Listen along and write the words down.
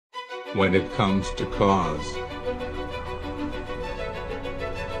when it comes to cars.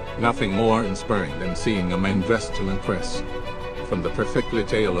 Nothing more inspiring than seeing a man dressed to impress, from the perfectly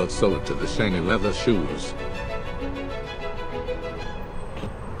tailored suit to the shiny leather shoes.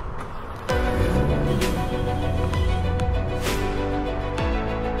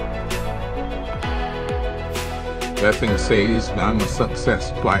 Nothing says I'm a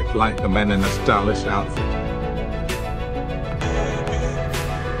success quite like a man in a stylish outfit.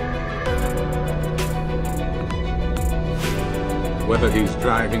 Whether he's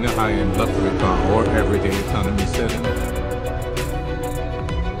driving a high-end luxury car or everyday economy setting.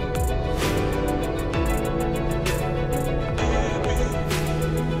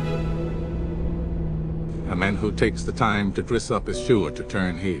 A man who takes the time to dress up is sure to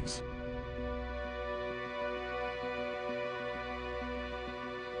turn heads.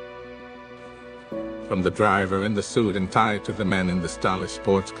 From the driver in the suit and tie to the man in the stylish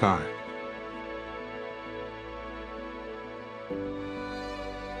sports car.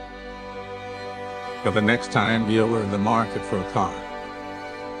 For the next time you're in the market for a car,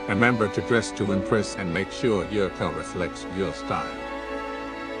 remember to dress to impress and make sure your car reflects your style.